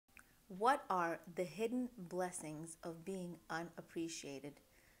What are the hidden blessings of being unappreciated?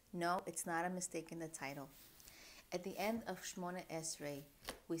 No, it's not a mistake in the title. At the end of Shmona Esrei,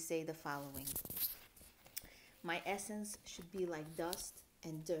 we say the following: My essence should be like dust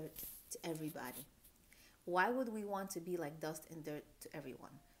and dirt to everybody. Why would we want to be like dust and dirt to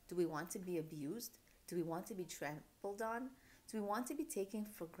everyone? Do we want to be abused? Do we want to be trampled on? Do we want to be taken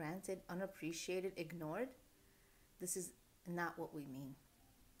for granted, unappreciated, ignored? This is not what we mean.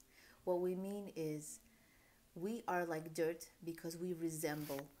 What we mean is we are like dirt because we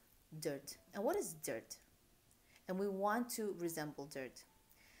resemble dirt. And what is dirt? And we want to resemble dirt.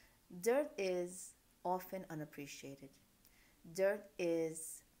 Dirt is often unappreciated. Dirt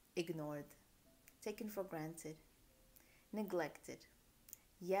is ignored, taken for granted, neglected.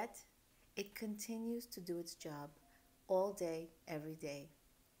 Yet, it continues to do its job all day, every day.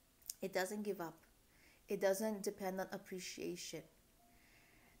 It doesn't give up. It doesn't depend on appreciation.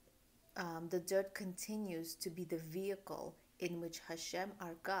 The dirt continues to be the vehicle in which Hashem,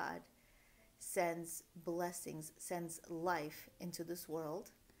 our God, sends blessings, sends life into this world,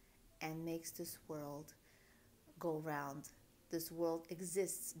 and makes this world go round. This world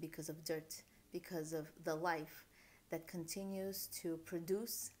exists because of dirt, because of the life that continues to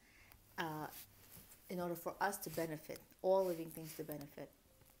produce in order for us to benefit, all living things to benefit.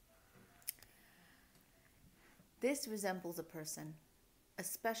 This resembles a person,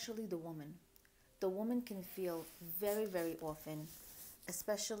 especially the woman. The woman can feel very, very often,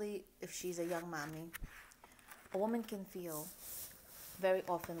 especially if she's a young mommy, a woman can feel very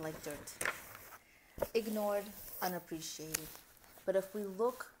often like dirt, ignored, unappreciated. But if we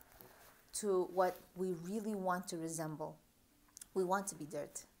look to what we really want to resemble, we want to be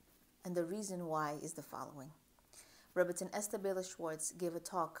dirt. And the reason why is the following. Rebbetzin Esther Baylor Schwartz gave a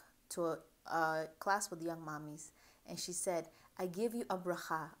talk to a class with young mommies, and she said, I give you a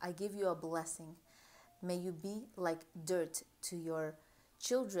bracha, I give you a blessing. May you be like dirt to your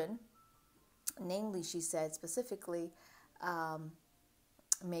children. Namely, she said specifically,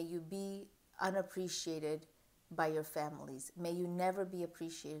 may you be unappreciated by your families. May you never be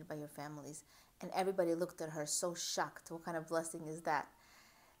appreciated by your families. And everybody looked at her so shocked. What kind of blessing is that?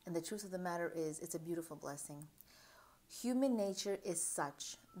 And the truth of the matter is, it's a beautiful blessing. Human nature is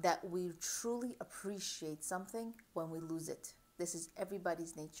such that we truly appreciate something when we lose it. This is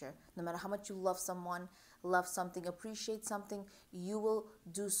everybody's nature. No matter how much you love someone, love something, appreciate something, you will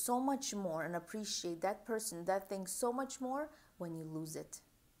do so much more and appreciate that person, that thing so much more when you lose it.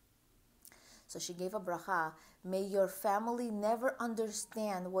 So she gave a bracha. May your family never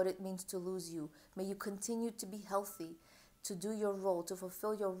understand what it means to lose you. May you continue to be healthy, to do your role, to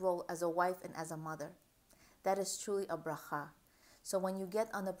fulfill your role as a wife and as a mother. That is truly a bracha. So when you get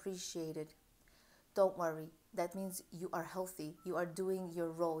unappreciated, don't worry. That means you are healthy. You are doing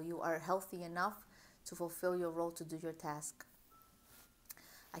your role. You are healthy enough to fulfill your role, to do your task.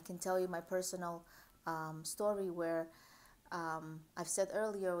 I can tell you my personal story where I've said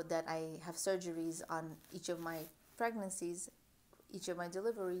earlier that I have surgeries on each of my pregnancies, each of my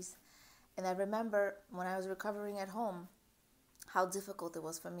deliveries. And I remember when I was recovering at home, how difficult it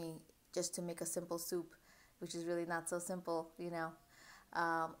was for me just to make a simple soup, which is really not so simple,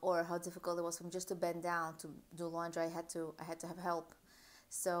 or how difficult it was for me just to bend down to do laundry. I had to have help.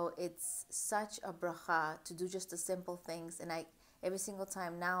 So it's such a bracha to do just the simple things. And every single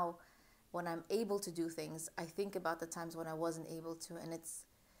time now, when I'm able to do things, I think about the times when I wasn't able to, and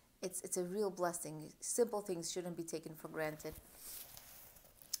it's a real blessing. Simple things shouldn't be taken for granted.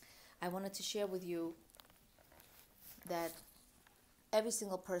 I wanted to share with you that every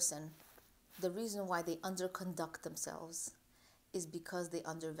single person, the reason why they underconduct themselves is because they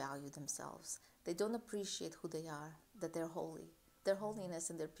undervalue themselves. They don't appreciate who they are, that they're holy, their holiness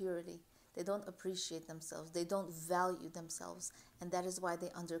and their purity. They don't appreciate themselves. They don't value themselves. And that is why they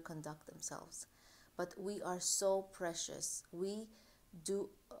underconduct themselves. But we are so precious. We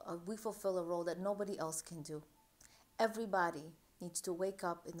fulfill a role that nobody else can do. Everybody needs to wake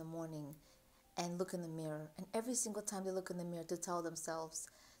up in the morning and look in the mirror. And every single time they look in the mirror, to tell themselves,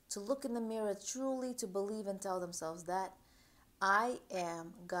 to look in the mirror, truly to believe and tell themselves that I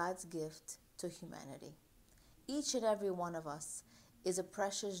am God's gift to humanity. Each and every one of us is a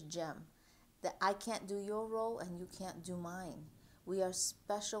precious gem that I can't do your role and you can't do mine. We are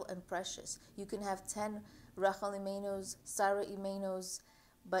special and precious. You can have 10 Rachel Imenos, Sarah Imenos,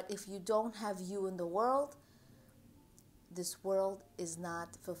 but if you don't have you in the world, this world is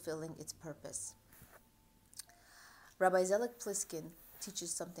not fulfilling its purpose. Rabbi Zelek Pliskin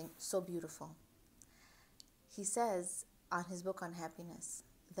teaches something so beautiful. He says on his book on happiness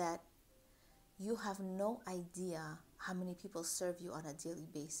that you have no idea how many people serve you on a daily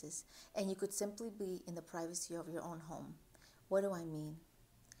basis, and you could simply be in the privacy of your own home. What do I mean?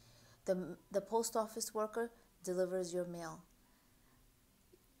 The post office worker delivers your mail.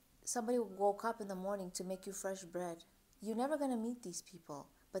 Somebody woke up in the morning to make you fresh bread. You're never going to meet these people,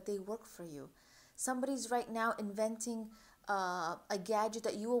 but they work for you. Somebody's right now inventing a gadget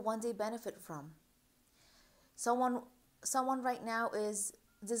that you will one day benefit from. Someone right now is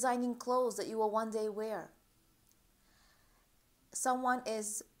designing clothes that you will one day wear. Someone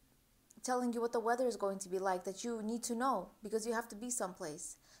is telling you what the weather is going to be like that you need to know because you have to be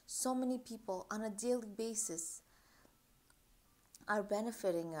someplace. So many people on a daily basis are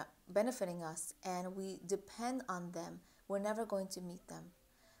benefiting us, and we depend on them. We're never going to meet them.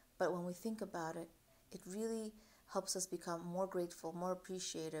 But when we think about it, it really helps us become more grateful, more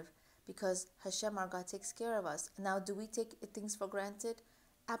appreciative, because Hashem, our God, takes care of us. Now, do we take things for granted?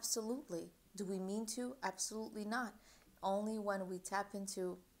 Absolutely. Do we mean to? Absolutely not. Only when we tap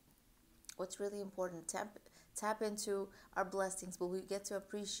into what's really important, tap into our blessings, will we get to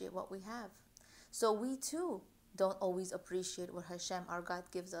appreciate what we have. So we too don't always appreciate what Hashem, our God,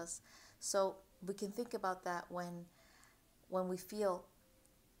 gives us. So we can think about that when we feel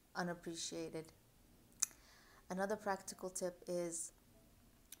unappreciated. Another practical tip is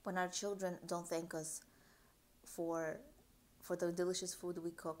when our children don't thank us for the delicious food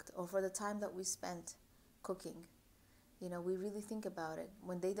we cooked or for the time that we spent cooking. We really think about it.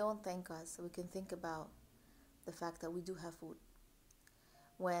 When they don't thank us, we can think about the fact that we do have food.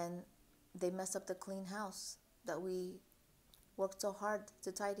 When they mess up the clean house that we worked so hard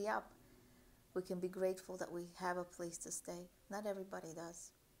to tidy up, we can be grateful that we have a place to stay. Not everybody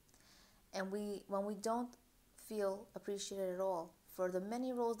does. And when we don't feel appreciated at all for the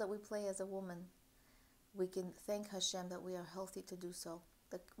many roles that we play as a woman, we can thank Hashem that we are healthy to do so,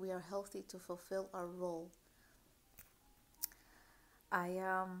 that we are healthy to fulfill our role. I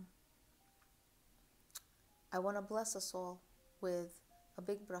want to bless us all with a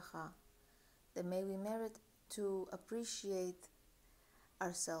big bracha, that may we merit to appreciate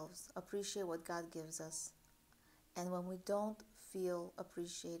ourselves, appreciate what God gives us. And when we don't feel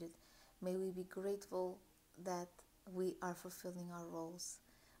appreciated, may we be grateful that we are fulfilling our roles.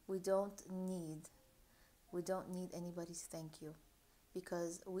 We don't need anybody's thank you,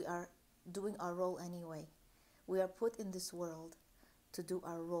 because we are doing our role anyway. We are put in this world to do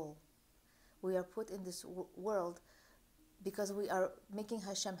our role. We are put in this world because we are making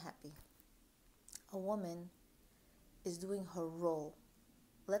Hashem happy. A woman is doing her role.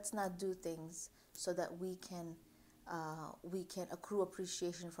 Let's not do things so that we can accrue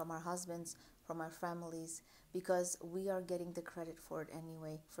appreciation from our husbands, from our families, because we are getting the credit for it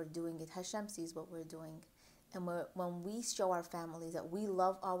anyway, for doing it. Hashem sees what we're doing. And when we show our families that we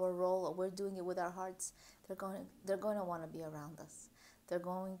love our role, or we're doing it with our hearts, they're going to want to be around us. They're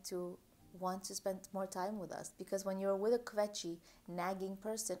going to want to spend more time with us, because when you're with a kvetchy, nagging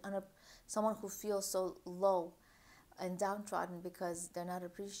person, someone who feels so low and downtrodden because they're not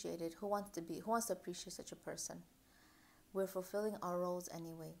appreciated, who wants to appreciate such a person? We're fulfilling our roles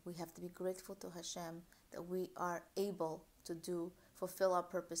anyway. We have to be grateful to Hashem that we are able to fulfill our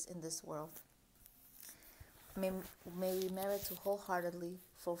purpose in this world. May we merit to wholeheartedly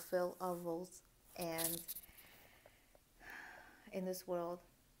fulfill our roles and in this world,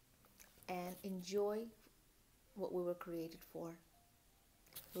 and enjoy what we were created for.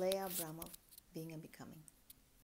 Leah Abramov, Being and Becoming.